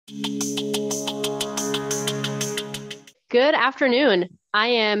Good afternoon. I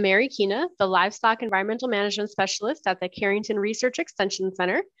am Mary Kina, the Livestock Environmental Management Specialist at the Carrington Research Extension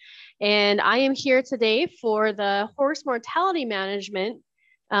Center. And I am here today for the horse mortality management.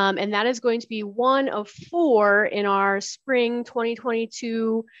 And that is going to be one of four in our spring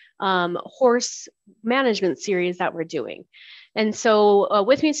 2022 horse management series that we're doing. And so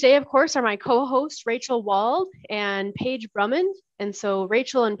with me today, of course, are my co-hosts, Rachel Wald and Paige Brummond. And so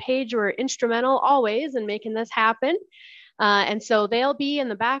Rachel and Paige were instrumental always in making this happen. And so they'll be in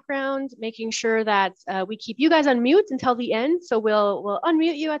the background, making sure that we keep you guys on mute until the end. So we'll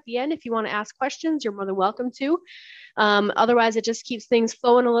unmute you at the end. If you want to ask questions, you're more than welcome to. Otherwise, it just keeps things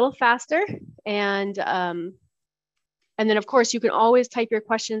flowing a little faster. And then, of course, you can always type your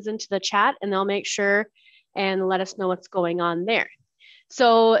questions into the chat and they'll make sure and let us know what's going on there.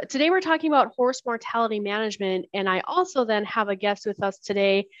 So today we're talking about horse mortality management, and I also then have a guest with us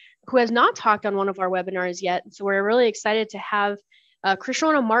today who has not talked on one of our webinars yet. So we're really excited to have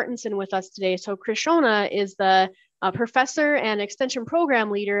Krishona Martinson with us today. So Krishona is the professor and extension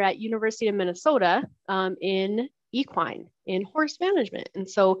program leader at University of Minnesota in equine, in horse management. And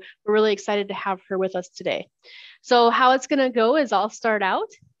so we're really excited to have her with us today. So how it's gonna go is I'll start out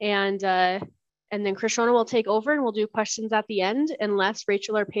and then Krishona will take over and we'll do questions at the end, unless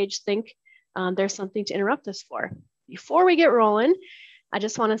Rachel or Paige think there's something to interrupt us for. Before we get rolling, I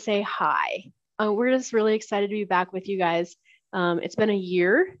just want to say hi. We're just really excited to be back with you guys. It's been a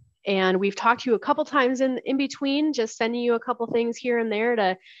year and we've talked to you a couple times in between, just sending you a couple things here and there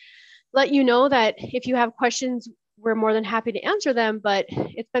to let you know that if you have questions, we're more than happy to answer them, but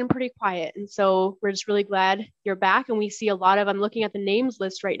it's been pretty quiet. And so we're just really glad you're back. And we see a lot of, I'm looking at the names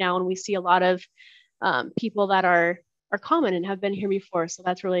list right now, and we see a lot of people that are common and have been here before. So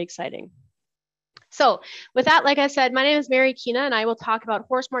that's really exciting. So with that, like I said, my name is Mary Kina, and I will talk about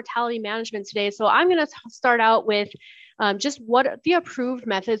horse mortality management today. So I'm going to start out with just what the approved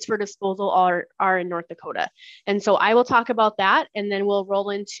methods for disposal are in North Dakota. And so I will talk about that, and then we'll roll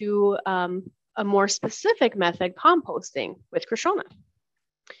into a more specific method, composting, with Krishona.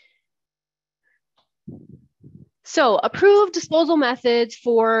 So approved disposal methods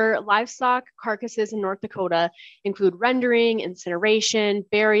for livestock carcasses in North Dakota include rendering, incineration,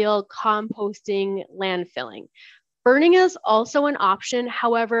 burial, composting, landfilling. Burning is also an option.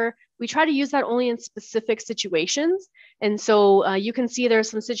 However, we try to use that only in specific situations. And so you can see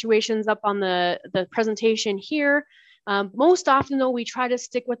there's some situations up on the presentation here. Most often, though, we try to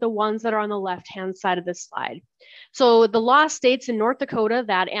stick with the ones that are on the left-hand side of this slide. So the law states in North Dakota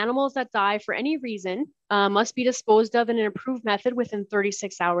that animals that die for any reason must be disposed of in an approved method within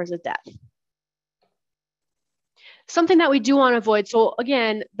 36 hours of death. Something that we do want to avoid. So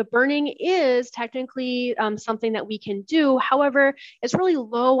again, the burning is technically something that we can do. However, it's really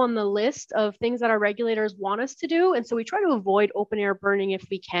low on the list of things that our regulators want us to do. And so we try to avoid open air burning if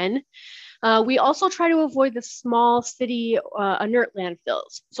we can. We also try to avoid the small city inert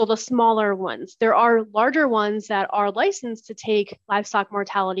landfills, so the smaller ones. There are larger ones that are licensed to take livestock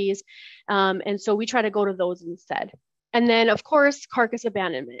mortalities, and so we try to go to those instead. And then, of course, carcass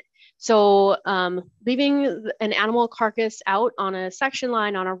abandonment. So leaving an animal carcass out on a section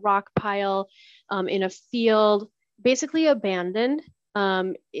line, on a rock pile, in a field, basically abandoned,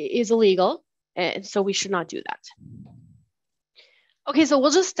 is illegal, and so we should not do that. Okay, so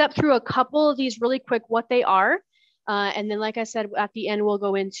we'll just step through a couple of these really quick, what they are. And then, like I said, at the end, we'll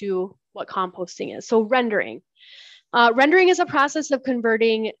go into what composting is. So rendering. Rendering is a process of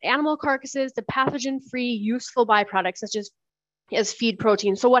converting animal carcasses to pathogen-free, useful byproducts, such as feed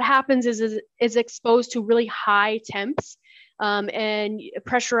protein. So what happens is exposed to really high temps and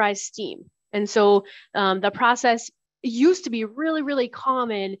pressurized steam. And so the process used to be really, really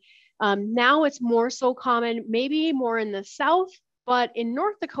common. Now it's more so common, maybe more in the South. But in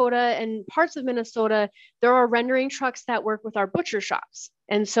North Dakota and parts of Minnesota, there are rendering trucks that work with our butcher shops.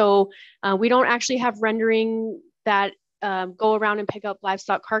 And so we don't actually have rendering that go around and pick up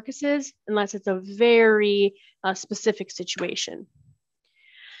livestock carcasses unless it's a very specific situation.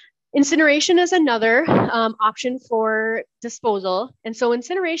 Incineration is another option for disposal. And so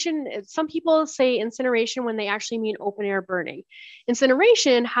incineration, some people say incineration when they actually mean open air burning.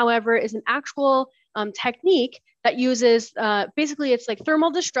 Incineration, however, is an actual technique that uses, basically it's like thermal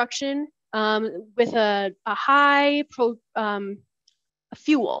destruction with a high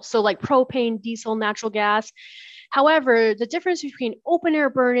fuel. So like propane, diesel, natural gas. However, the difference between open air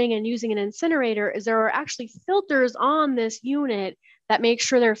burning and using an incinerator is there are actually filters on this unit that make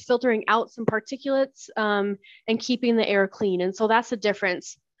sure they're filtering out some particulates and keeping the air clean. And so that's the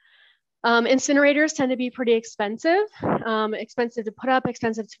difference. Incinerators tend to be pretty expensive, expensive to put up,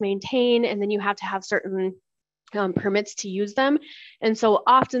 expensive to maintain, and then you have to have certain permits to use them. And so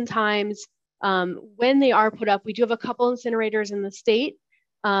oftentimes when they are put up, we do have a couple incinerators in the state.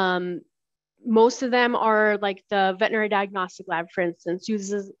 Most of them are like the veterinary diagnostic lab, for instance,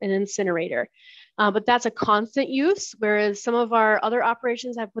 uses an incinerator. But that's a constant use, whereas some of our other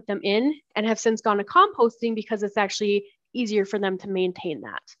operations have put them in and have since gone to composting because it's actually easier for them to maintain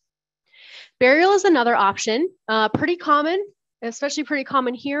that. Burial is another option, pretty common, especially pretty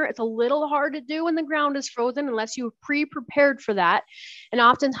common here. It's a little hard to do when the ground is frozen unless you've pre-prepared for that. And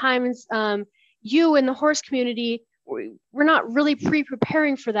oftentimes you in the horse community, we're not really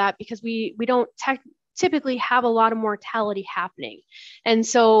pre-preparing for that because we don't typically have a lot of mortality happening. And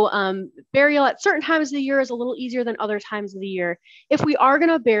so burial at certain times of the year is a little easier than other times of the year. If we are going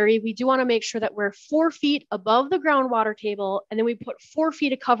to bury, we do want to make sure that we're 4 feet above the groundwater table, and then we put 4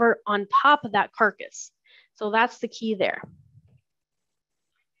 feet of cover on top of that carcass. So that's the key there.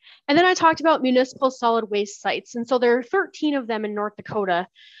 And then I talked about municipal solid waste sites. And so there are 13 of them in North Dakota.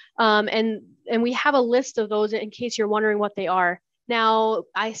 And we have a list of those in case you're wondering what they are. Now,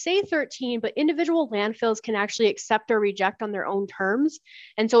 I say 13, but individual landfills can actually accept or reject on their own terms.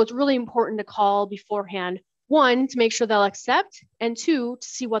 And so it's really important to call beforehand, 1, to make sure they'll accept, and 2, to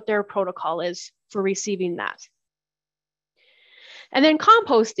see what their protocol is for receiving that. And then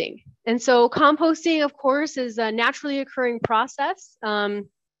composting. And so composting, of course, is a naturally occurring process.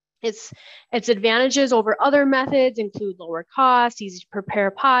 Its advantages over other methods include lower costs, easy to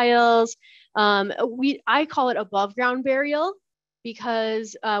prepare piles. I call it above ground burial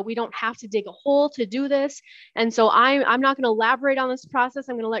because we don't have to dig a hole to do this. And so I'm not going to elaborate on this process.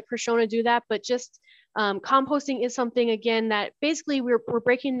 I'm going to let Krishona do that. But just composting is something, again, that basically we're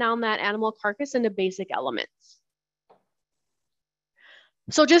breaking down that animal carcass into basic elements.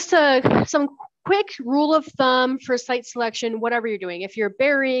 So just some quick rule of thumb for site selection, whatever you're doing. If you're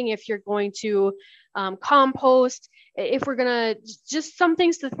burying, if you're going to compost, if we're going to, just some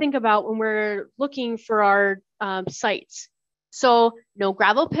things to think about when we're looking for our sites. So no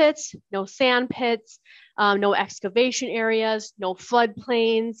gravel pits, no sand pits, no excavation areas, no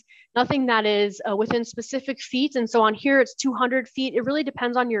floodplains, nothing that is within specific feet. And so on here, it's 200 feet. It really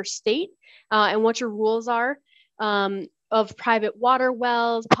depends on your state and what your rules are. Of private water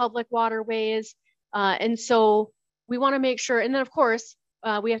wells, public waterways. And so we want to make sure, and then of course,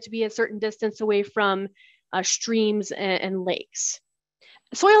 we have to be a certain distance away from streams and lakes.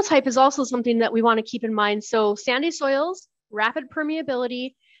 Soil type is also something that we want to keep in mind. So sandy soils, rapid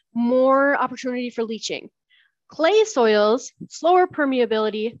permeability, more opportunity for leaching. Clay soils, slower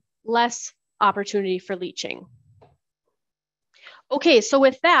permeability, less opportunity for leaching. Okay, so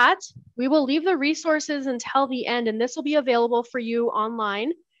with that, we will leave the resources until the end, and this will be available for you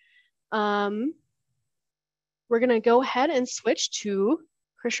online. We're gonna go ahead and switch to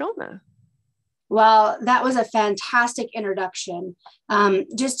Krishona. Well, that was a fantastic introduction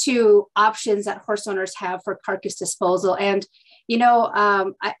just to options that horse owners have for carcass disposal. And, you know,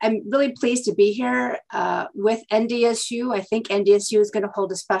 I'm really pleased to be here with NDSU. I think NDSU is going to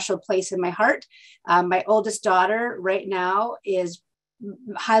hold a special place in my heart. My oldest daughter right now is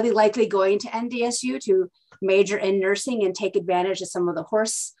highly likely going to NDSU to major in nursing and take advantage of some of the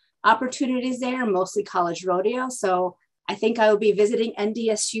horse opportunities there, mostly college rodeo. So I think I will be visiting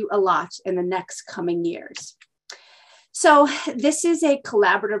NDSU a lot in the next coming years. So this is a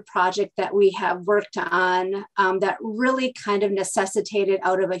collaborative project that we have worked on that really kind of necessitated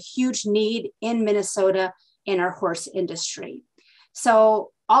out of a huge need in Minnesota in our horse industry. So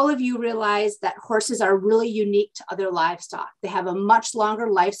all of you realize that horses are really unique to other livestock. They have a much longer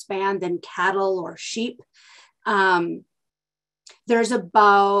lifespan than cattle or sheep. There's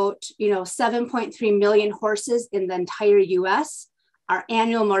about 7.3 million horses in the entire US. Our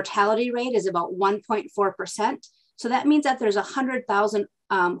annual mortality rate is about 1.4%. So that means that there's 100,000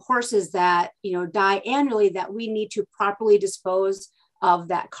 horses that die annually that we need to properly dispose of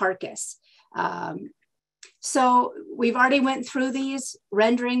that carcass. So we've already went through these: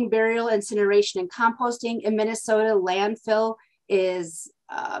 rendering, burial, incineration, and composting. In Minnesota, landfill is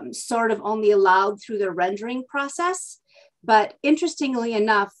sort of only allowed through the rendering process. But interestingly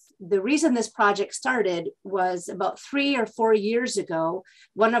enough, the reason this project started was about 3 or 4 years ago.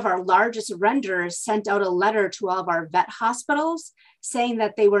 One of our largest renderers sent out a letter to all of our vet hospitals saying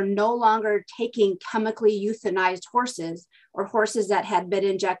that they were no longer taking chemically euthanized horses or horses that had been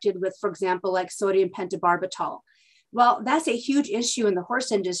injected with, for example, like sodium pentobarbital. Well, that's a huge issue in the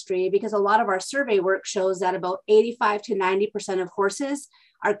horse industry because a lot of our survey work shows that about 85 to 90% of horses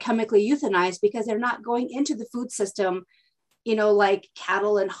are chemically euthanized because they're not going into the food system like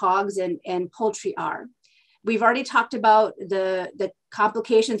cattle and hogs and poultry are. We've already talked about the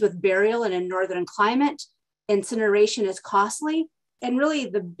complications with burial in a northern climate. incineration is costly. And really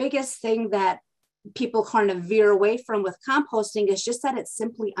the biggest thing that people kind of veer away from with composting is just that it's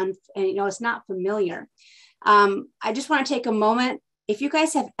simply, it's not familiar. I just want to take a moment. If you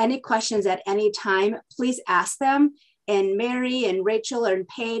guys have any questions at any time, please ask them. And Mary and Rachel and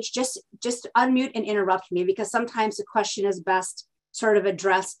Paige, just unmute and interrupt me, because sometimes the question is best sort of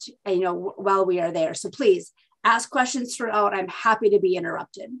addressed, while we are there. So please ask questions throughout. I'm happy to be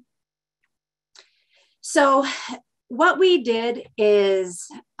interrupted. So what we did is,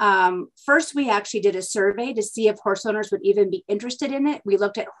 first we actually did a survey to see if horse owners would even be interested in it. We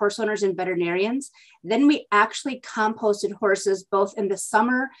looked at horse owners and veterinarians. Then we actually composted horses both in the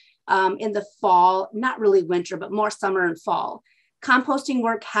summer, in the fall, not really winter, but more summer and fall. Composting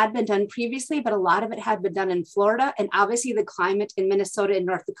work had been done previously, but a lot of it had been done in Florida. And obviously the climate in Minnesota and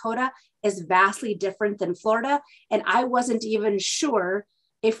North Dakota is vastly different than Florida. And I wasn't even sure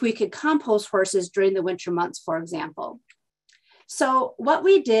if we could compost horses during the winter months, for example. So what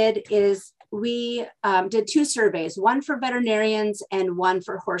we did is we did two surveys, one for veterinarians and one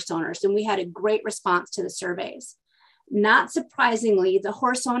for horse owners. And we had a great response to the surveys. Not surprisingly, the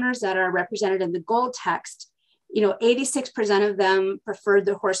horse owners that are represented in the gold text, 86% of them preferred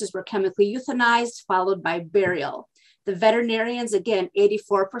the horses were chemically euthanized, followed by burial. The veterinarians, again,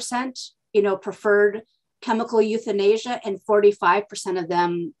 84%, preferred chemical euthanasia, and 45% of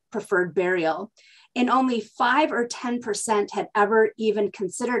them preferred burial. And only 5 or 10% had ever even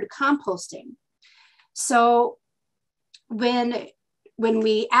considered composting. So when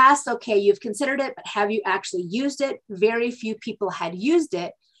we asked, okay, you've considered it, but have you actually used it? Very few people had used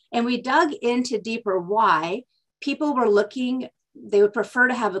it. And we dug into deeper why. People were looking, they would prefer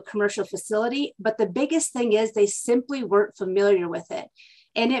to have a commercial facility, but the biggest thing is they simply weren't familiar with it.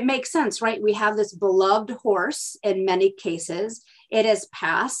 And it makes sense, right? We have this beloved horse in many cases. It has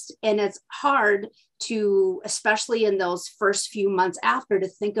passed, and it's hard to, especially in those first few months after, to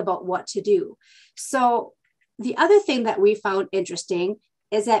think about what to do. So the other thing that we found interesting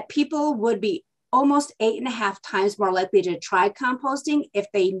is that people would be almost 8.5 times more likely to try composting if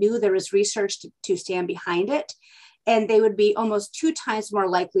they knew there was research to stand behind it. And they would be almost 2 times more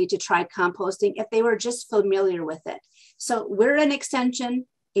likely to try composting if they were just familiar with it. So we're an extension,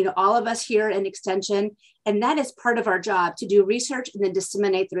 all of us here in extension, and that is part of our job, to do research and then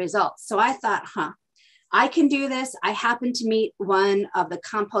disseminate the results. So I thought, I can do this. I happened to meet one of the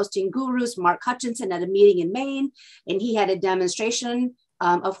composting gurus, Mark Hutchinson, at a meeting in Maine, and he had a demonstration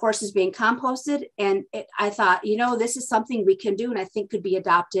of horses being composted. And I thought, this is something we can do and I think could be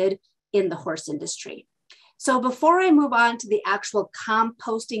adopted in the horse industry. So before I move on to the actual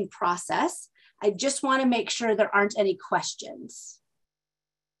composting process, I just want to make sure there aren't any questions.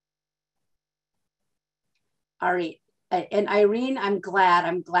 All right. And Irene, I'm glad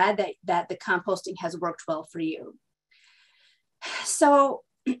that the composting has worked well for you. So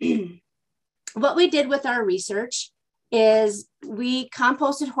what we did with our research is we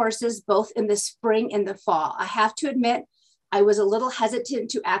composted horses both in the spring and the fall. I have to admit, I was a little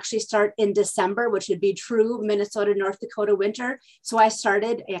hesitant to actually start in December, which would be true Minnesota, North Dakota winter. So I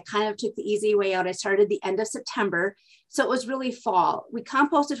kind of took the easy way out. I started the end of September. So it was really fall. We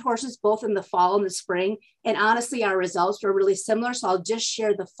composted horses both in the fall and the spring. And honestly, our results were really similar. So I'll just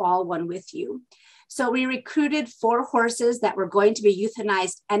share the fall one with you. So we recruited 4 horses that were going to be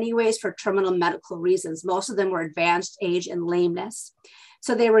euthanized anyways for terminal medical reasons. Most of them were advanced age and lameness.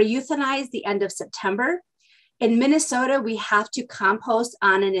 So they were euthanized the end of September. In Minnesota, we have to compost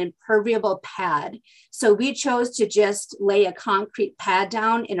on an impermeable pad. So we chose to just lay a concrete pad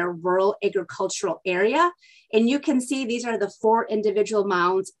down in a rural agricultural area. And you can see these are the 4 individual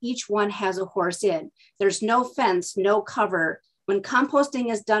mounds. Each one has a horse in. There's no fence, no cover. When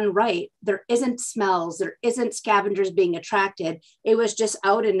composting is done right, there isn't smells, there isn't scavengers being attracted. It was just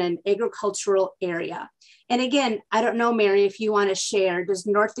out in an agricultural area. And again, I don't know, Mary, if you want to share, does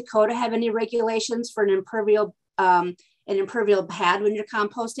North Dakota have any regulations for an impermeable pad when you're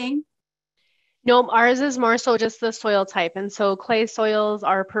composting? No, ours is more so just the soil type. And so clay soils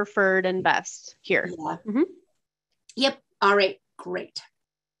are preferred and best here. Yeah. Mm-hmm. Yep. All right. Great.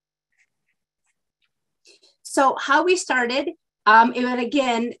 So how we started, and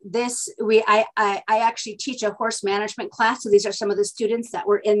again, I actually teach a horse management class. So these are some of the students that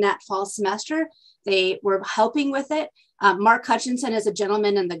were in that fall semester. They were helping with it. Mark Hutchinson is a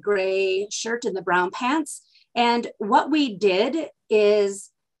gentleman in the gray shirt and the brown pants. And what we did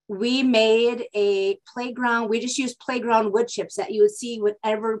is we made a playground. We just used playground wood chips that you would see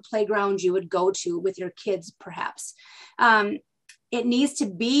whatever playground you would go to with your kids, perhaps. It needs to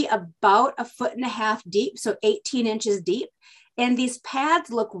be about 1.5 feet deep, so 18 inches deep. And these pads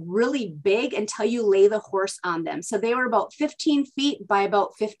look really big until you lay the horse on them. So they were about 15 feet by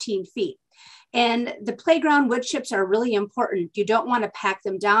about 15 feet. And the playground wood chips are really important. You don't want to pack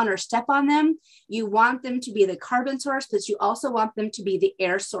them down or step on them. You want them to be the carbon source, but you also want them to be the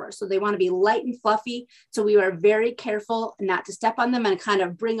air source. So they want to be light and fluffy. So we are very careful not to step on them and kind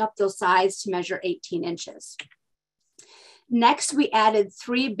of bring up those sides to measure 18 inches. Next, we added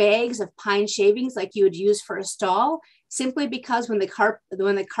 3 bags of pine shavings like you would use for a stall, simply because when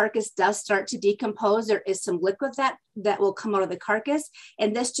the carcass does start to decompose, there is some liquid that will come out of the carcass.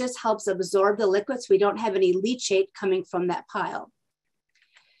 And this just helps absorb the liquid so we don't have any leachate coming from that pile.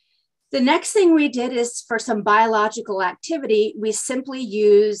 The next thing we did is for some biological activity, we simply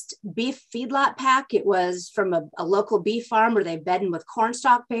used beef feedlot pack. It was from a local beef farm where they bed in with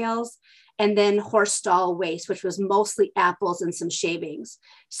cornstalk bales, and then horse stall waste, which was mostly apples and some shavings.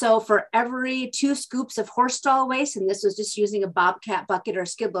 So for every 2 scoops of horse stall waste, and this was just using a bobcat bucket or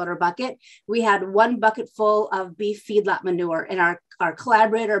skid loader bucket, we had 1 bucket full of beef feedlot manure, and our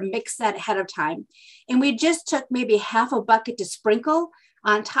collaborator mixed that ahead of time. And we just took maybe half a bucket to sprinkle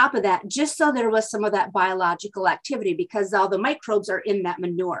on top of that, just so there was some of that biological activity, because all the microbes are in that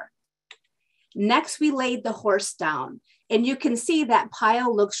manure. Next, we laid the horse down, and you can see that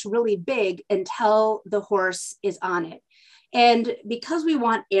pile looks really big until the horse is on it. And because we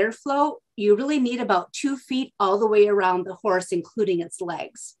want airflow, you really need about 2 feet all the way around the horse, including its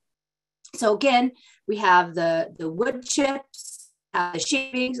legs. So again, we have the wood chips, the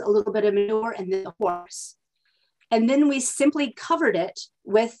shavings, a little bit of manure, and then the horse. And then we simply covered it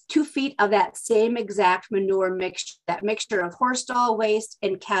with 2 feet of that same exact manure mixture, that mixture of horse stall waste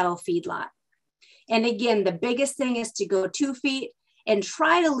and cattle feedlot. And again, the biggest thing is to go 2 feet and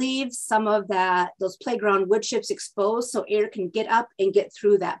try to leave some of those playground wood chips exposed so air can get up and get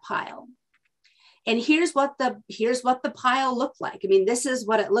through that pile. And here's what the pile looked like. I mean, this is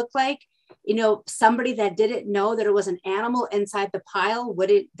what it looked like. You know, somebody that didn't know that it was an animal inside the pile,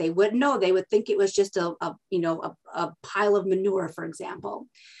 they wouldn't know. They would think it was just a pile of manure, for example.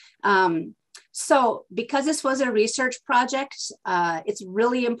 So because this was a research project, it's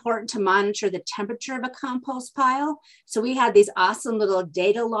really important to monitor the temperature of a compost pile. So we had these awesome little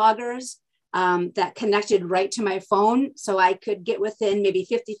data loggers that connected right to my phone. So I could get within maybe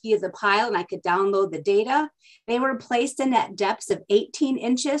 50 feet of the pile and I could download the data. They were placed in at depths of 18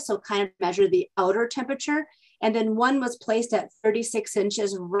 inches, so kind of measure the outer temperature. And then one was placed at 36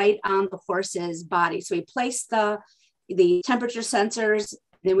 inches right on the horse's body. So we placed the temperature sensors.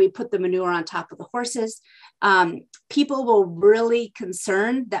 Then we put the manure on top of the horses. People were really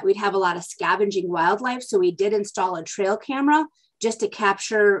concerned that we'd have a lot of scavenging wildlife. So we did install a trail camera just to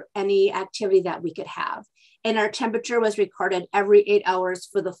capture any activity that we could have. And our temperature was recorded every 8 hours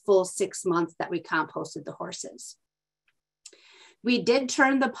for the full 6 months that we composted the horses. We did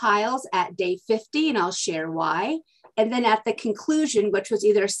turn the piles at day 50, and I'll share why. And then at the conclusion, which was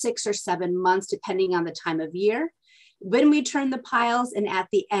either 6 or 7 months, depending on the time of year, when we turned the piles, and at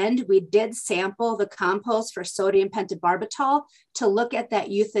the end, we did sample the compost for sodium pentobarbital to look at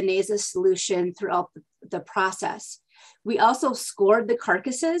that euthanasia solution throughout the process. We also scored the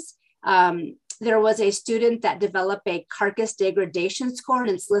carcasses. There was a student that developed a carcass degradation score,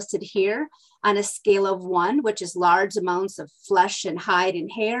 and it's listed here on a scale of 1, which is large amounts of flesh and hide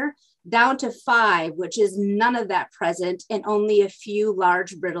and hair, down to 5, which is none of that present, and only a few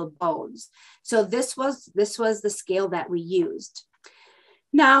large brittle bones. So this was the scale that we used.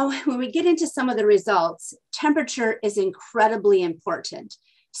 Now, when we get into some of the results, temperature is incredibly important.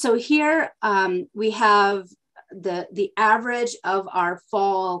 So here we have the average of our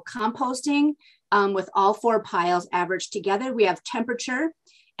fall composting with all 4 piles averaged together. We have temperature,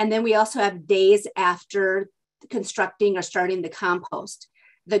 and then we also have days after constructing or starting the compost.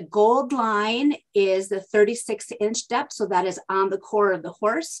 The gold line is the 36-inch depth, so that is on the core of the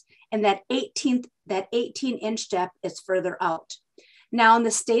horse, and that 18-inch depth is further out. Now, in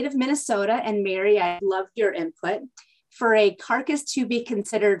the state of Minnesota, and Mary, I love your input, for a carcass to be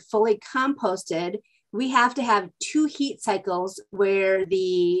considered fully composted, we have to have 2 heat cycles where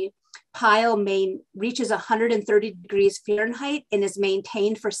the pile reaches 130 degrees Fahrenheit and is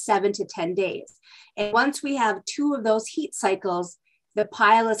maintained for 7 to 10 days. And once we have 2 of those heat cycles, the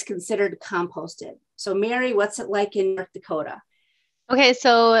pile is considered composted. So Mary, what's it like in North Dakota? Okay,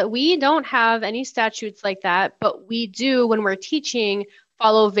 so we don't have any statutes like that, but we do, when we're teaching,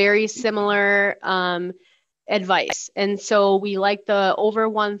 follow very similar advice. And so we like the over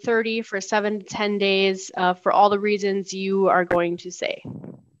 130 for 7 to 10 days for all the reasons you are going to say.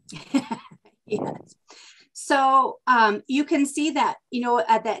 Yes. So you can see that,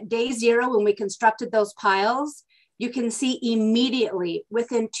 at that day 0, when we constructed those piles, you can see immediately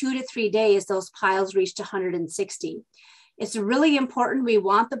within 2 to 3 days, those piles reached 160. It's really important. We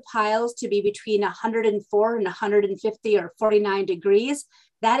want the piles to be between 104 and 150 or 49 degrees.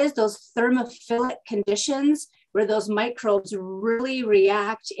 That is those thermophilic conditions where those microbes really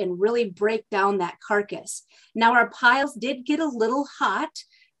react and really break down that carcass. Now our piles did get a little hot,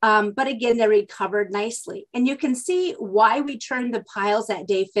 but again, they recovered nicely. And you can see why we turned the piles at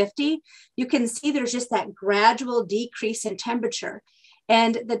day 50. You can see there's just that gradual decrease in temperature.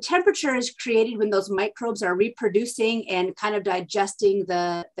 And the temperature is created when those microbes are reproducing and kind of digesting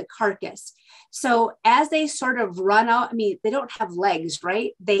the carcass. So as they sort of run out, I mean, they don't have legs,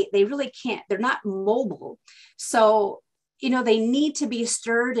 right? They really can't, they're not mobile. So, you know, they need to be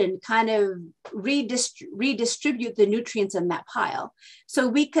stirred and kind of redistribute the nutrients in that pile. So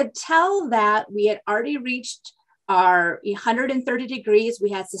we could tell that we had already reached our 130 degrees.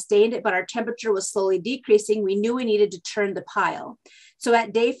 We had sustained it, but our temperature was slowly decreasing. We knew we needed to turn the pile. So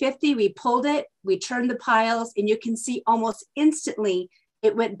at day 50, we pulled it, we turned the piles, and you can see almost instantly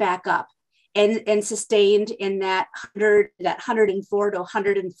it went back up and sustained in that 104 to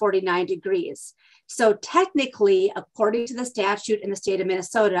 149 degrees. So technically, according to the statute in the state of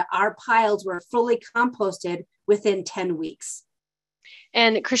Minnesota, our piles were fully composted within 10 weeks.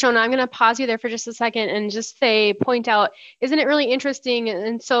 And Krishona, I'm going to pause you there for just a second and just point out, isn't it really interesting?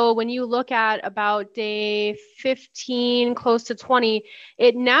 And so when you look at about day 15, close to 20,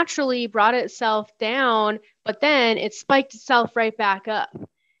 it naturally brought itself down, but then it spiked itself right back up.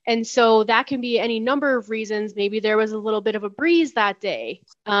 And so that can be any number of reasons. Maybe there was a little bit of a breeze that day.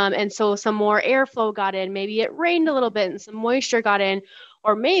 And so some more airflow got in. Maybe it rained a little bit and some moisture got in.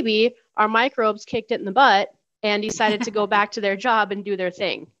 Or maybe our microbes kicked it in the butt and decided to go back to their job and do their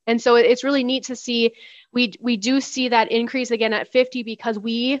thing. And so it's really neat to see. We do see that increase again at 50 because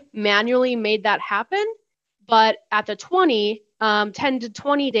we manually made that happen. But at the 10 to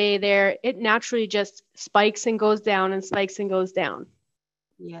 20 day there, it naturally just spikes and goes down and spikes and goes down.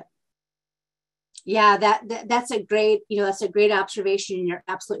 Yeah, that's a great, that's a great observation. And you're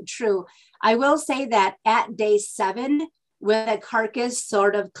absolutely true. I will say that at day 7, when the carcass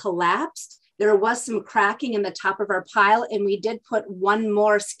sort of collapsed, there was some cracking in the top of our pile, and we did put one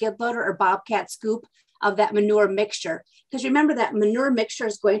more skid loader or bobcat scoop of that manure mixture. Because remember, that manure mixture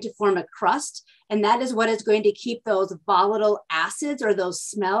is going to form a crust, and that is what is going to keep those volatile acids or those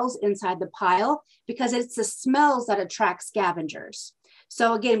smells inside the pile, because it's the smells that attract scavengers.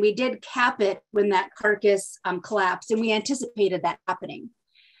 So again, we did cap it when that carcass collapsed, and we anticipated that happening.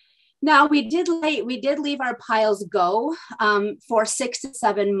 Now we did leave our piles go for 6 to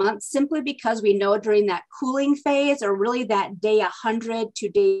 7 months, simply because we know during that cooling phase, or really that day 100 to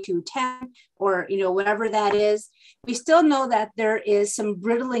day 210, or whatever that is, we still know that there is some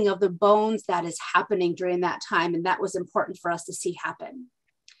brittling of the bones that is happening during that time, and that was important for us to see happen.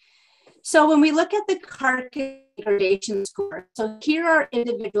 So when we look at the carcass degradation score, so here are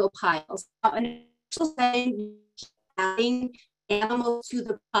individual piles. An initial setting, adding animals to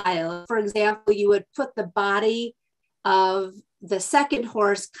the pile. For example, you would put the body of the second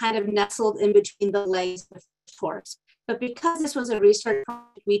horse kind of nestled in between the legs of the first horse. But because this was a research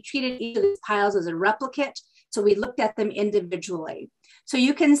project, we treated each of these piles as a replicate. So we looked at them individually. So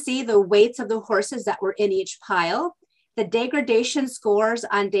you can see the weights of the horses that were in each pile. The degradation scores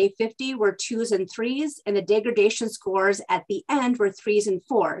on day 50 were 2s and 3s, and the degradation scores at the end were 3s and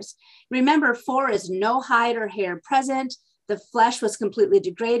 4s. Remember, 4 is no hide or hair present. The flesh was completely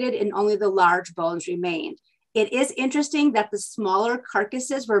degraded and only the large bones remained. It is interesting that the smaller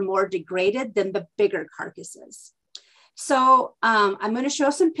carcasses were more degraded than the bigger carcasses. So I'm going to show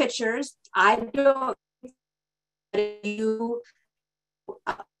some pictures. I don't you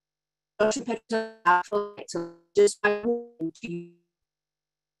some pictures so just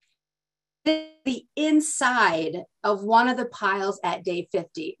the inside of one of the piles at day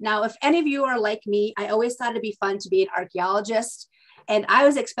 50. Now, if any of you are like me, I always thought it'd be fun to be an archaeologist. And I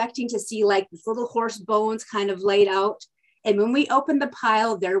was expecting to see like these little horse bones kind of laid out. And when we opened the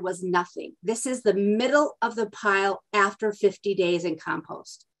pile, there was nothing. This is the middle of the pile after 50 days in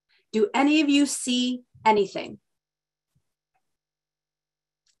compost. Do any of you see anything?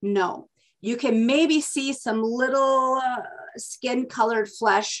 No. You can maybe see some little skin colored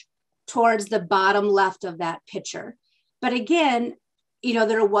flesh towards the bottom left of that picture. But again,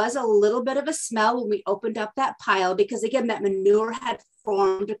 there was a little bit of a smell when we opened up that pile, because again, that manure had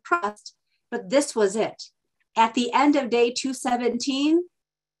formed a crust, but this was it. At the end of day 217,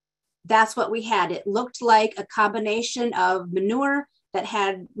 that's what we had. It looked like a combination of manure that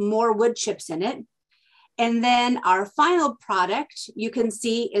had more wood chips in it. And then our final product, you can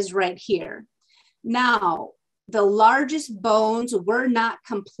see, is right here. Now, the largest bones were not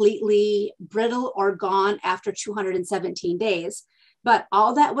completely brittle or gone after 217 days, but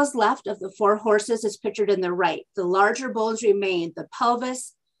all that was left of the 4 horses is pictured in the right. The larger bones remained: the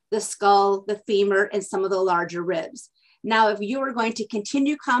pelvis, the skull, the femur, and some of the larger ribs. Now, if you were going to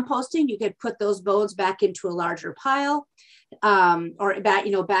continue composting, you could put those bones back into a larger pile, or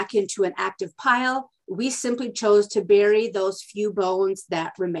back into an active pile. We simply chose to bury those few bones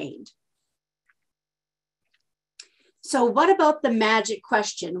that remained. So what about the magic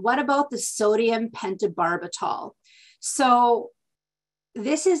question? What about the sodium pentobarbital? So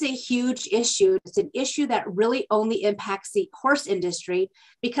this is a huge issue. It's an issue that really only impacts the horse industry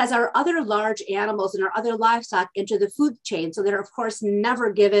because our other large animals and our other livestock enter the food chain. So they're, of course,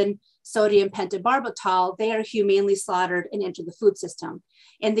 never given sodium pentobarbital. They are humanely slaughtered and enter the food system.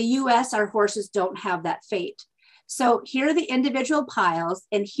 In the US, our horses don't have that fate. So here are the individual piles,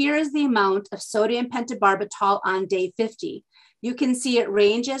 and here is the amount of sodium pentobarbital on day 50. You can see it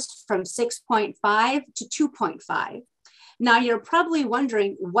ranges from 6.5 to 2.5. Now you're probably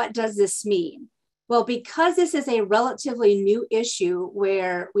wondering, what does this mean? Well, because this is a relatively new issue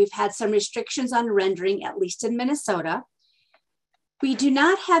where we've had some restrictions on rendering, at least in Minnesota, we do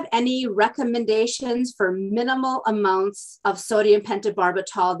not have any recommendations for minimal amounts of sodium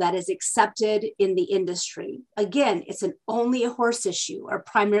pentobarbital that is accepted in the industry. Again, it's only a horse issue, or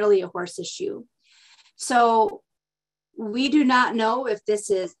primarily a horse issue. So we do not know if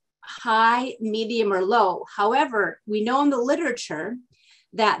this is high, medium, or low. However, we know in the literature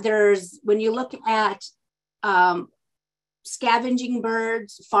that when you look at scavenging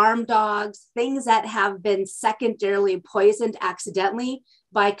birds, farm dogs, things that have been secondarily poisoned accidentally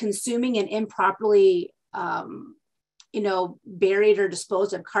by consuming an improperly, buried or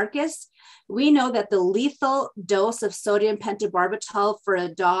disposed of carcass, we know that the lethal dose of sodium pentobarbital for a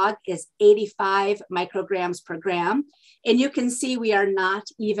dog is 85 micrograms per gram. And you can see we are not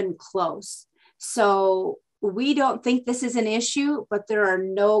even close. So we don't think this is an issue, but there are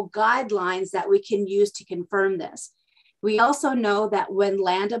no guidelines that we can use to confirm this. We also know that when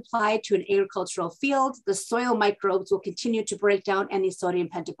land applied to an agricultural field, the soil microbes will continue to break down any sodium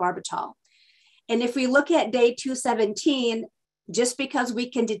pentobarbital. And if we look at day 217, just because we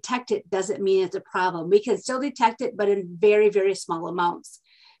can detect it doesn't mean it's a problem. We can still detect it, but in very, very small amounts.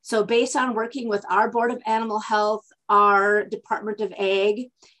 So based on working with our Board of Animal Health, our Department of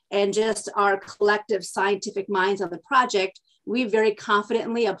Ag, and just our collective scientific minds on the project, we very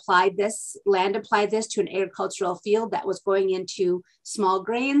confidently land applied this to an agricultural field that was going into small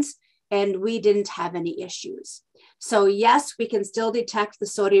grains, and we didn't have any issues. So yes, we can still detect the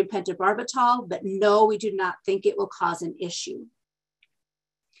sodium pentobarbital, but no, we do not think it will cause an issue.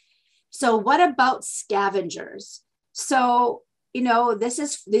 So what about scavengers? So,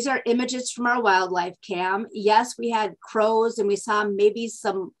 these are images from our wildlife cam. Yes, we had crows and we saw maybe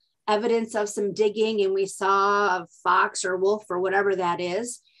some evidence of some digging, and we saw a fox or wolf or whatever that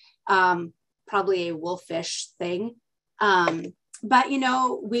is, probably a wolfish thing. But,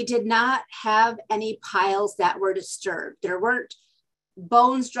 we did not have any piles that were disturbed. There weren't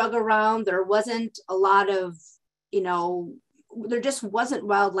bones drug around. There wasn't a lot of, there just wasn't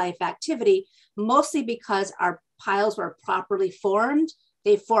wildlife activity, mostly because our piles were properly formed.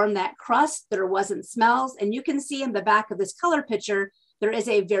 They formed that crust. There wasn't smells. And you can see in the back of this color picture, there is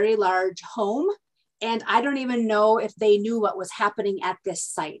a very large home. And I don't even know if they knew what was happening at this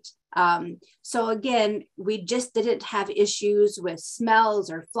site. So again, we just didn't have issues with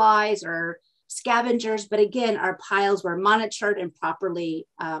smells or flies or scavengers, but again, our piles were monitored and properly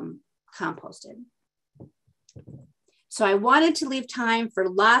composted. So I wanted to leave time for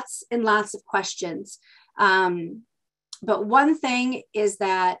lots and lots of questions. But one thing is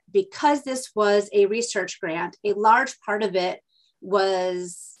that because this was a research grant, a large part of it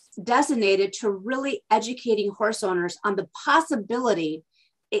was designated to really educating horse owners on the possibility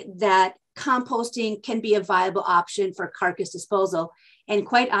that composting can be a viable option for carcass disposal. And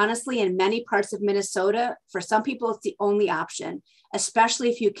quite honestly, in many parts of Minnesota, for some people, it's the only option, especially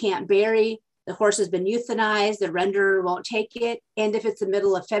if you can't bury, the horse has been euthanized, the renderer won't take it. And if it's the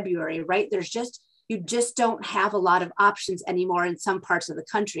middle of February, right? You just don't have a lot of options anymore in some parts of the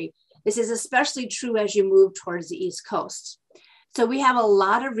country. This is especially true as you move towards the East Coast. So we have a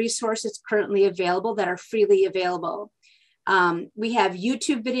lot of resources currently available that are freely available. We have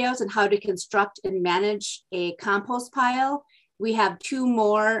YouTube videos on how to construct and manage a compost pile. We have 2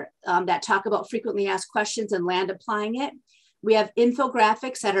 more that talk about frequently asked questions and land applying it. We have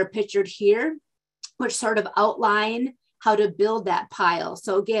infographics that are pictured here, which sort of outline how to build that pile.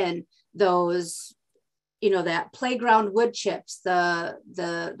 So again, those, that playground wood chips, the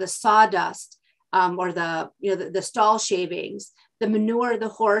sawdust, or the stall shavings, the manure of the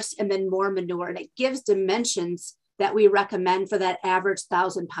horse, and then more manure. And it gives dimensions that we recommend for that average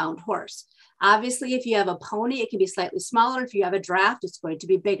 1,000-pound horse. Obviously, if you have a pony, it can be slightly smaller. If you have a draft, it's going to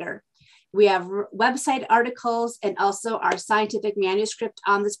be bigger. We have website articles, and also our scientific manuscript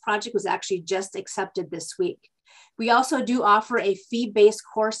on this project was actually just accepted this week. We also do offer a fee-based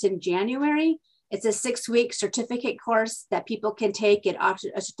course in January. It's a 6-week certificate course that people can take, and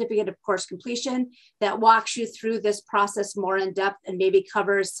a certificate of course completion that walks you through this process more in depth and maybe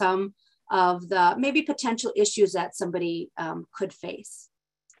covers some of the maybe potential issues that somebody could face.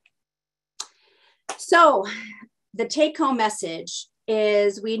 So the take-home message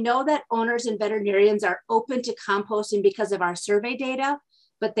is we know that owners and veterinarians are open to composting because of our survey data,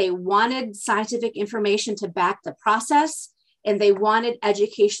 but they wanted scientific information to back the process, and they wanted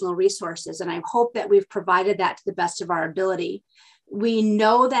educational resources. And I hope that we've provided that to the best of our ability. We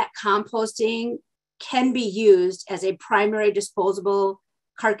know that composting can be used as a primary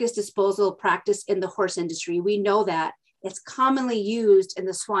carcass disposal practice in the horse industry. We know that it's commonly used in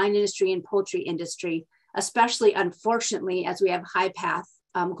the swine industry and poultry industry, especially, unfortunately, as we have high path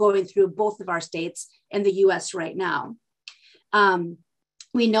going through both of our states and the US right now.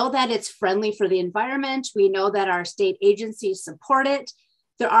 We know that it's friendly for the environment. We know that our state agencies support it.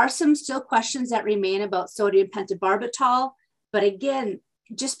 There are some still questions that remain about sodium pentobarbital, but again,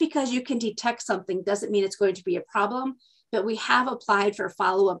 just because you can detect something doesn't mean it's going to be a problem, but we have applied for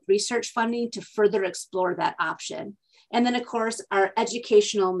follow-up research funding to further explore that option. And then of course, our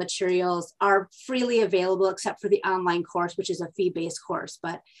educational materials are freely available except for the online course, which is a fee-based course,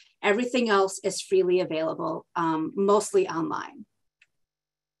 but everything else is freely available, mostly online.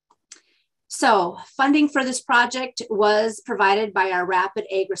 So funding for this project was provided by our Rapid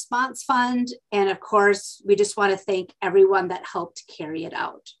Ag Response Fund. And of course, we just want to thank everyone that helped carry it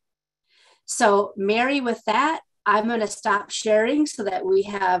out. So Mary, with that, I'm going to stop sharing so that we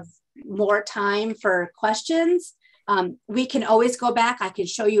have more time for questions. We can always go back. I can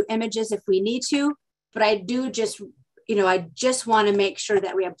show you images if we need to, but I just want to make sure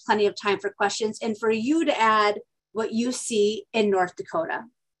that we have plenty of time for questions and for you to add what you see in North Dakota.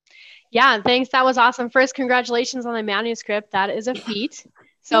 Yeah, thanks. That was awesome. First, congratulations on the manuscript. That is a feat.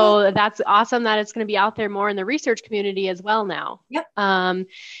 So that's awesome that it's going to be out there more in the research community as well now. Yep. And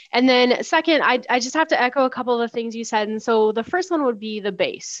then second, I just have to echo a couple of the things you said. And so the first one would be the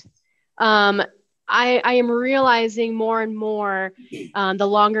base. I am realizing more and more the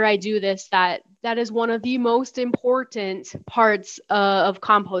longer I do this, that is one of the most important parts of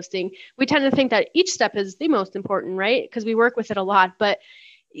composting. We tend to think that each step is the most important, right? Because we work with it a lot. But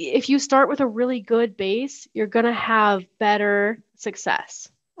if you start with a really good base, you're going to have better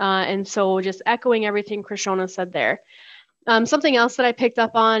success. And so just echoing everything Krishona said there. Something else that I picked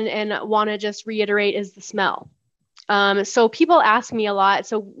up on and want to just reiterate is the smell. So people ask me a lot.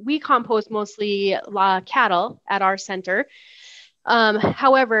 So we compost mostly cattle at our center.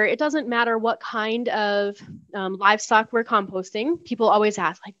 However, it doesn't matter what kind of livestock we're composting. People always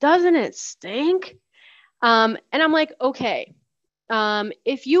ask, like, doesn't it stink? And I'm like, okay.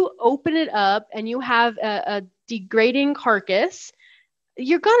 If you open it up and you have a degrading carcass,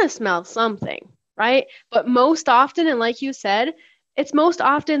 you're going to smell something, right? But most often, and like you said, it's most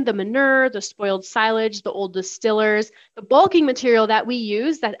often the manure, the spoiled silage, the old distillers, the bulking material that we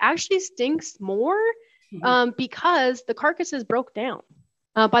use that actually stinks more because the carcass is broke down.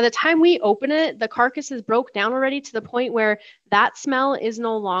 By the time we open it, the carcass is broke down already to the point where that smell is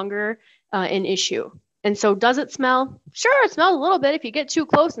no longer an issue. And so does it smell? Sure, it smells a little bit. If you get too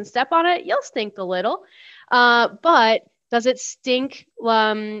close and step on it, you'll stink a little. But does it stink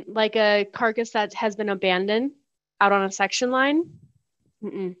like a carcass that has been abandoned out on a section line?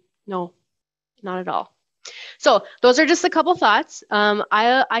 No, not at all. So those are just a couple thoughts.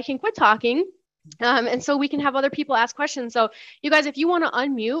 I can quit talking. And so we can have other people ask questions. So you guys, if you want to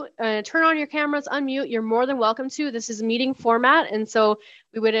unmute, turn on your cameras, unmute, you're more than welcome to. This is a meeting format. And so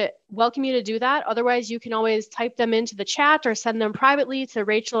we would welcome you to do that. Otherwise, you can always type them into the chat or send them privately to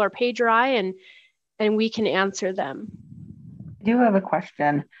Rachel or Paige or I, and we can answer them. I do have a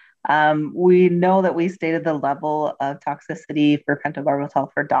question. We know that we stated the level of toxicity for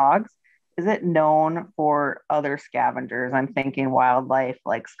pentobarbital for dogs. Is it known for other scavengers? I'm thinking wildlife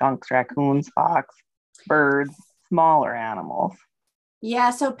like skunks, raccoons, fox, birds, smaller animals.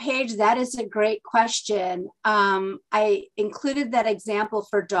 Yeah, so Paige, that is a great question. I included that example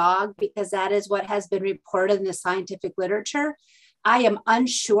for dog because that is what has been reported in the scientific literature. I am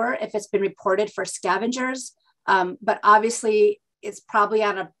unsure if it's been reported for scavengers, but obviously it's probably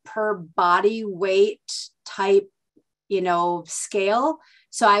on a per body weight type, scale.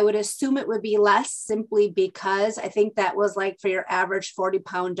 So I would assume it would be less, simply because I think that was like for your average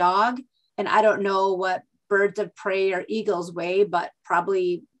 40-pound dog. And I don't know what birds of prey or eagles weigh, but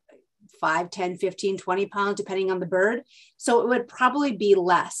probably 5, 10, 15, 20 pounds, depending on the bird. So it would probably be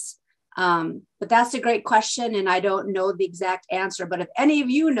less. But that's a great question. And I don't know the exact answer, but if any of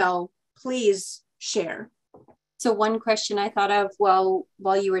you know, please share. So one question I thought of while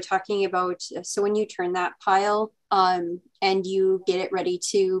you were talking about, so when you turn that pile and you get it ready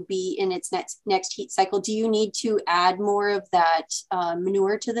to be in its next heat cycle, do you need to add more of that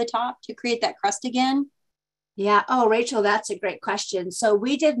manure to the top to create that crust again? Yeah. Oh, Rachel, that's a great question. So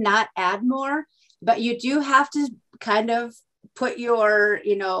we did not add more, but you do have to kind of put your,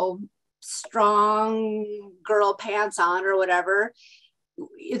 strong girl pants on or whatever.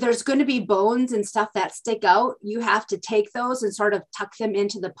 There's going to be bones and stuff that stick out. You have to take those and sort of tuck them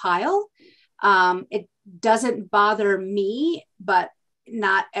into the pile. It doesn't bother me, but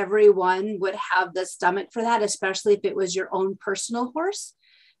not everyone would have the stomach for that, especially if it was your own personal horse.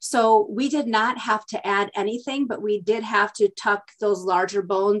 So we did not have to add anything, but we did have to tuck those larger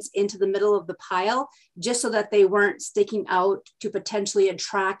bones into the middle of the pile just so that they weren't sticking out to potentially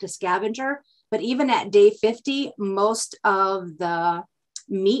attract a scavenger. But even at day 50, most of the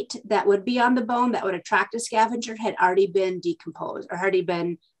meat that would be on the bone that would attract a scavenger had already been decomposed or already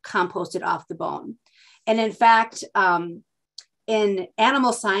been composted off the bone. And in fact, in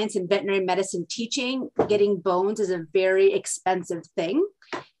animal science and veterinary medicine teaching, getting bones is a very expensive thing.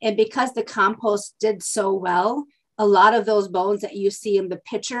 And because the compost did so well, a lot of those bones that you see in the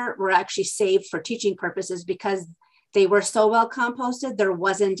picture were actually saved for teaching purposes because they were so well composted. There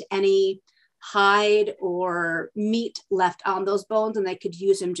wasn't any hide or meat left on those bones, and they could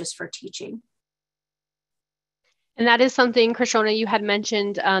use them just for teaching. And that is something, Krishona, you had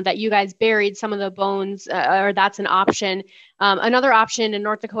mentioned that you guys buried some of the bones, or that's an option. Another option in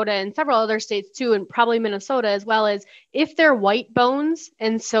North Dakota and several other states too, and probably Minnesota as well, is if they're white bones,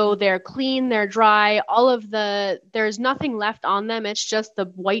 and so they're clean, they're dry, there's nothing left on them, it's just the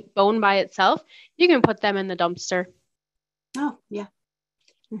white bone by itself, you can put them in the dumpster. Oh, yeah.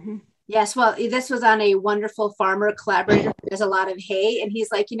 Mm-hmm. Yes, well, this was on a wonderful farmer collaborator who does a lot of hay. And he's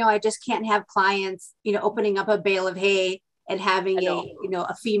like, I just can't have clients, opening up a bale of hay and having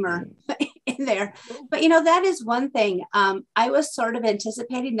a femur in there. But, that is one thing. I was sort of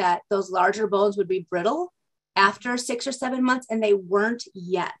anticipating that those larger bones would be brittle after 6 or 7 months, and they weren't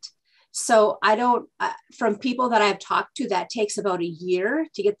yet. So I don't, from people that I've talked to, that takes about a year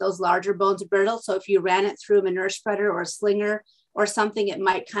to get those larger bones brittle. So if you ran it through a manure spreader or a slinger or something, it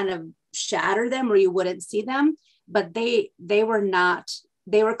might kind of shatter them or you wouldn't see them, but they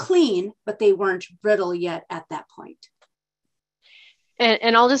were clean, but they weren't brittle yet at that point.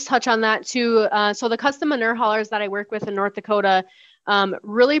 And I'll just touch on that too. So the custom manure haulers that I work with in North Dakota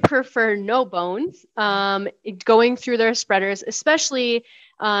really prefer no bones going through their spreaders, especially.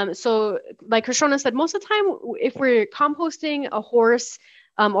 So like Krishona said, most of the time, if we're composting a horse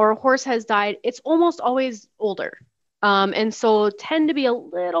or a horse has died, it's almost always older. And so tend to be a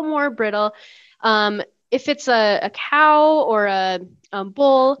little more brittle. If it's a cow or a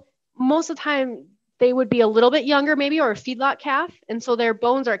bull, most of the time they would be a little bit younger maybe, or a feedlot calf. And so their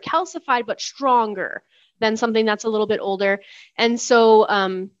bones are calcified, but stronger than something that's a little bit older. And so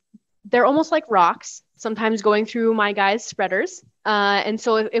they're almost like rocks, sometimes going through my guys' spreaders. And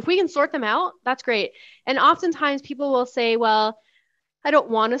so if we can sort them out, that's great. And oftentimes people will say, well, I don't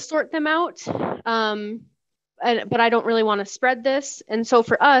want to sort them out. But I don't really want to spread this. And so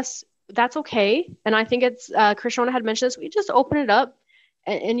for us, that's okay. And I think it's, Krishona had mentioned this, we just open it up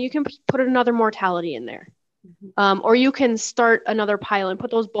and you can put another mortality in there. Mm-hmm. Or you can start another pile and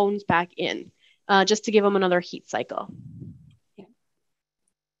put those bones back in just to give them another heat cycle. Yeah.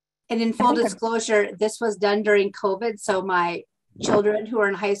 And in full disclosure, this was done during COVID. So my children who are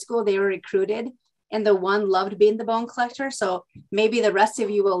in high school, they were recruited, and the one loved being the bone collector. So maybe the rest of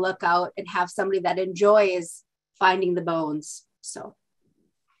you will look out and have somebody that enjoys finding the bones. So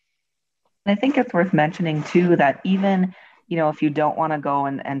I think it's worth mentioning too that even, if you don't want to go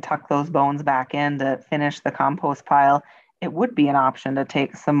and tuck those bones back in to finish the compost pile, it would be an option to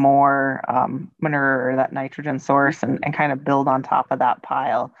take some more manure or that nitrogen source and kind of build on top of that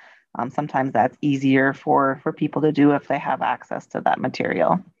pile. Sometimes that's easier for people to do if they have access to that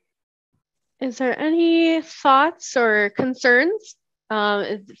material. Is there any thoughts or concerns?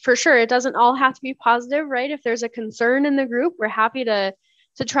 For sure, it doesn't all have to be positive, right? If there's a concern in the group, we're happy to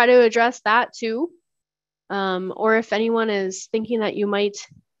try to address that too. Or if anyone is thinking that you might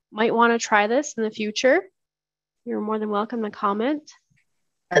want to try this in the future, you're more than welcome to comment.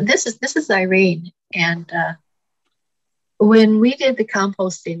 This is Irene, and when we did the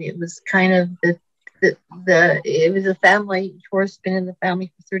composting, it was kind of it was a family. Schwarz been in the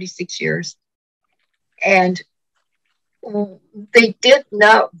family for 36 years, and they did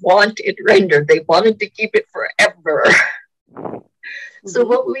not want it rendered. They wanted to keep it forever. So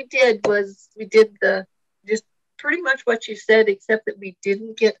what we did was we did just pretty much what you said, except that we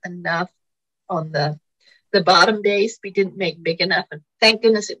didn't get enough on the bottom base. We didn't make big enough, and thank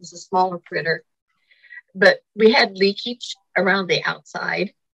goodness it was a smaller critter. But we had leakage around the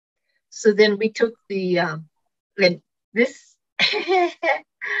outside. So then we took and this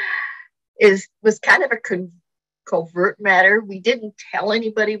was kind of a covert matter. We didn't tell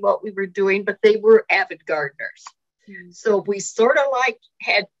anybody what we were doing, but they were avid gardeners. So we sort of like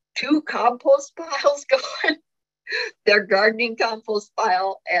had two compost piles going, their gardening compost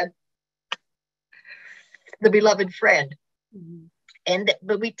pile and the beloved friend.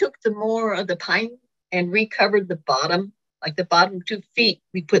 But we took the more of the pine and recovered the bottom, like the bottom 2 feet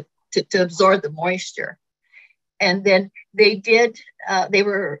we put to absorb the moisture. And then they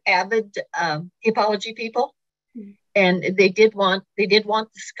were avid hippology people. And they did want the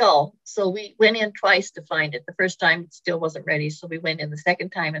skull. So we went in twice to find it. The first time it still wasn't ready. So we went in the second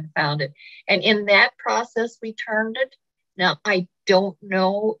time and found it. And in that process, we turned it. Now, I don't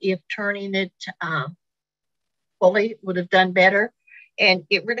know if turning it fully would have done better. And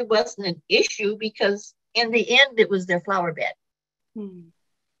it really wasn't an issue because in the end, it was their flower bed.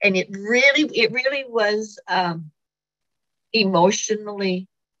 And it really was emotionally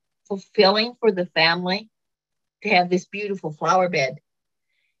fulfilling for the family to have this beautiful flower bed.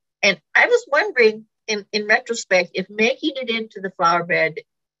 And I was wondering in retrospect, if making it into the flower bed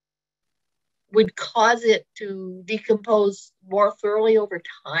would cause it to decompose more thoroughly over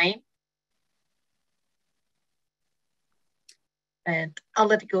time. And I'll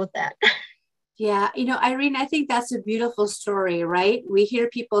let it go with that. Yeah, Irene, I think that's a beautiful story, right? We hear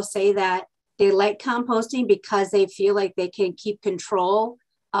people say that they like composting because they feel like they can keep control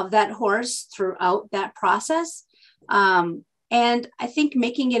of that horse throughout that process. And I think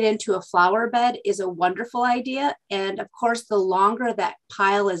making it into a flower bed is a wonderful idea. And of course, the longer that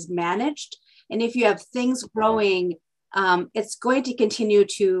pile is managed, and if you have things growing, it's going to continue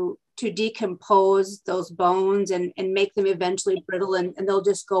to decompose those bones and make them eventually brittle and they'll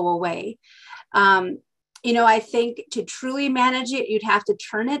just go away. I think to truly manage it, you'd have to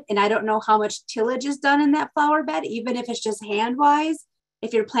turn it. And I don't know how much tillage is done in that flower bed, even if it's just hand-wise.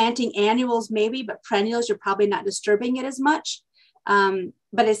 If you're planting annuals, maybe, but perennials, you're probably not disturbing it as much.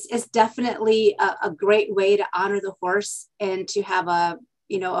 But it's definitely a great way to honor the horse and to have a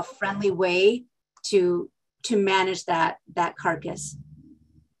friendly way to manage that carcass.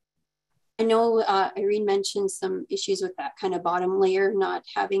 I know Irene mentioned some issues with that kind of bottom layer not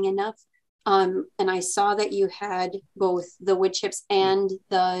having enough. And I saw that you had both the wood chips and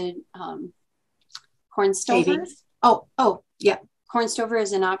the corn stover. Oh, yeah. Corn stover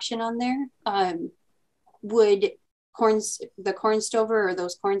is an option on there. Would the corn stover or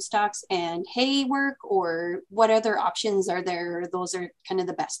those corn stalks and hay work, or what other options are there? Those are kind of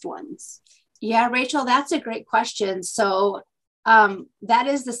the best ones. Yeah, Rachel, that's a great question. So that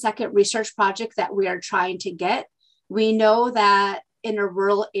is the second research project that we are trying to get. We know that in a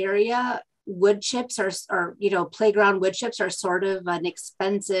rural area, wood chips or playground wood chips are sort of an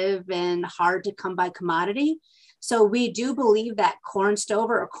expensive and hard to come by commodity. So we do believe that corn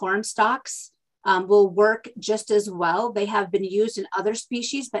stover or corn stalks will work just as well. They have been used in other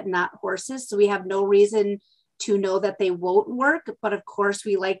species, but not horses. So we have no reason to know that they won't work. But of course,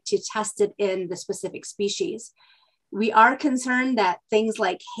 we like to test it in the specific species. We are concerned that things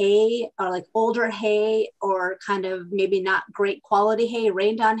like hay or like older hay or kind of maybe not great quality hay,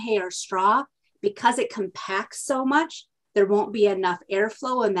 rained on hay or straw, because it compacts so much, there won't be enough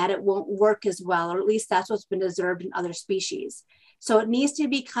airflow and that it won't work as well, or at least that's what's been observed in other species. So it needs to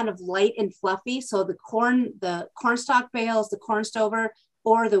be kind of light and fluffy. So the corn stalk bales, the corn stover,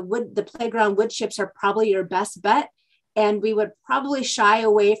 or the playground wood chips are probably your best bet. And we would probably shy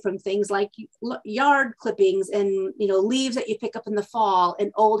away from things like yard clippings and leaves that you pick up in the fall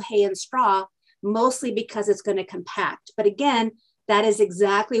and old hay and straw, mostly because it's going to compact. But again, that is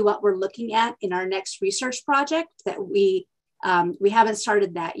exactly what we're looking at in our next research project that we haven't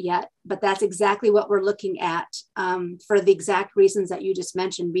started that yet, but that's exactly what we're looking at for the exact reasons that you just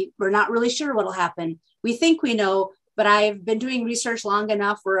mentioned. We're not really sure what'll happen. We think we know, but I've been doing research long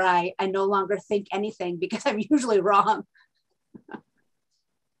enough where I no longer think anything because I'm usually wrong.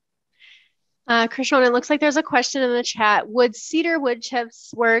 Krishna, it looks like there's a question in the chat. Would cedar wood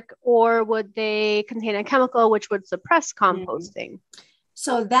chips work, or would they contain a chemical which would suppress composting?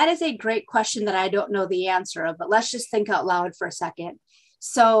 So that is a great question that I don't know the answer of, but let's just think out loud for a second.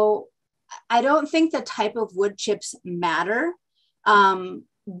 So I don't think the type of wood chips matter,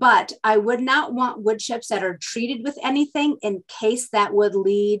 but I would not want wood chips that are treated with anything in case that would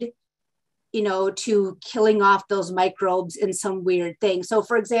lead, to killing off those microbes in some weird thing. So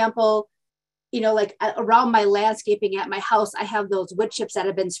for example, like around my landscaping at my house, I have those wood chips that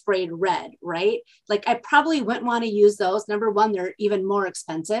have been sprayed red, right? Like I probably wouldn't want to use those. Number one, they're even more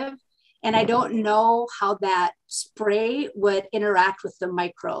expensive. And I don't know how that spray would interact with the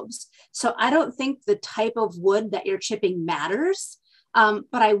microbes. So I don't think the type of wood that you're chipping matters, but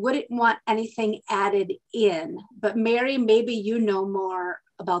I wouldn't want anything added in. But Mary, maybe you know more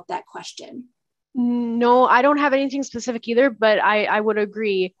about that question. No, I don't have anything specific either, but I would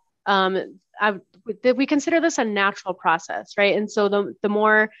agree. We consider this a natural process, right? And so the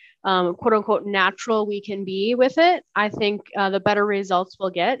more quote unquote natural we can be with it, I think the better results we'll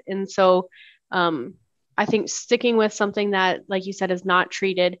get. And so I think sticking with something that, like you said, is not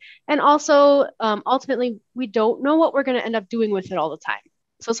treated. And also ultimately, we don't know what we're going to end up doing with it all the time.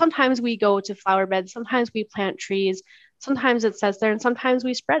 So sometimes we go to flower beds, sometimes we plant trees, sometimes it says there, and sometimes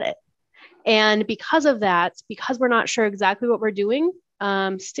we spread it. And because of that, because we're not sure exactly what we're doing,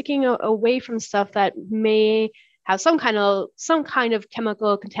 sticking away from stuff that may have some kind of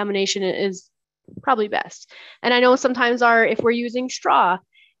chemical contamination is probably best. And I know sometimes if we're using straw,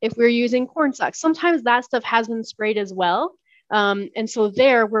 if we're using corn stalks, sometimes that stuff has been sprayed as well. And so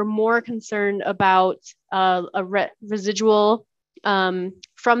we're more concerned about residual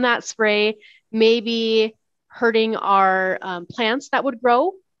from that spray, maybe hurting our plants that would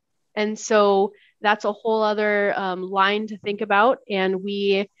grow. And so that's a whole other line to think about. And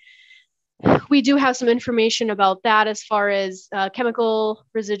we do have some information about that as far as chemical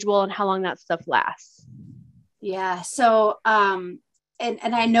residual and how long that stuff lasts. Yeah. So, and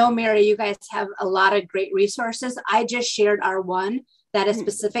I know, Mary, you guys have a lot of great resources. I just shared our one that is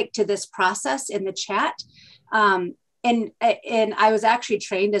specific to this process in the chat. And I was actually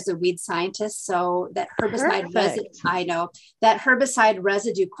trained as a weed scientist, so that herbicide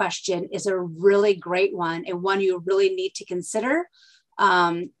residue question is a really great one and one you really need to consider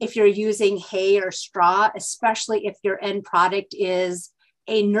if you're using hay or straw, especially if your end product is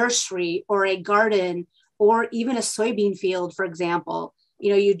a nursery or a garden or even a soybean field, for example.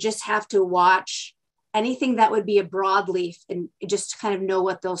 You just have to watch anything that would be a broadleaf and just kind of know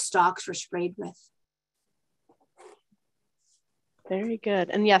what those stalks were sprayed with. Very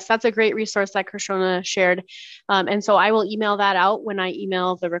good. And yes, that's a great resource that Krishna shared. And so I will email that out when I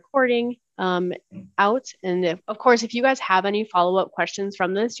email the recording out. And of course, if you guys have any follow-up questions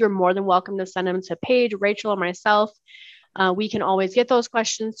from this, you're more than welcome to send them to Paige, Rachel, or myself. We can always get those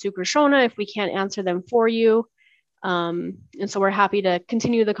questions to Krishna if we can't answer them for you. And so we're happy to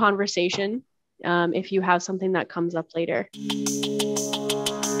continue the conversation if you have something that comes up later.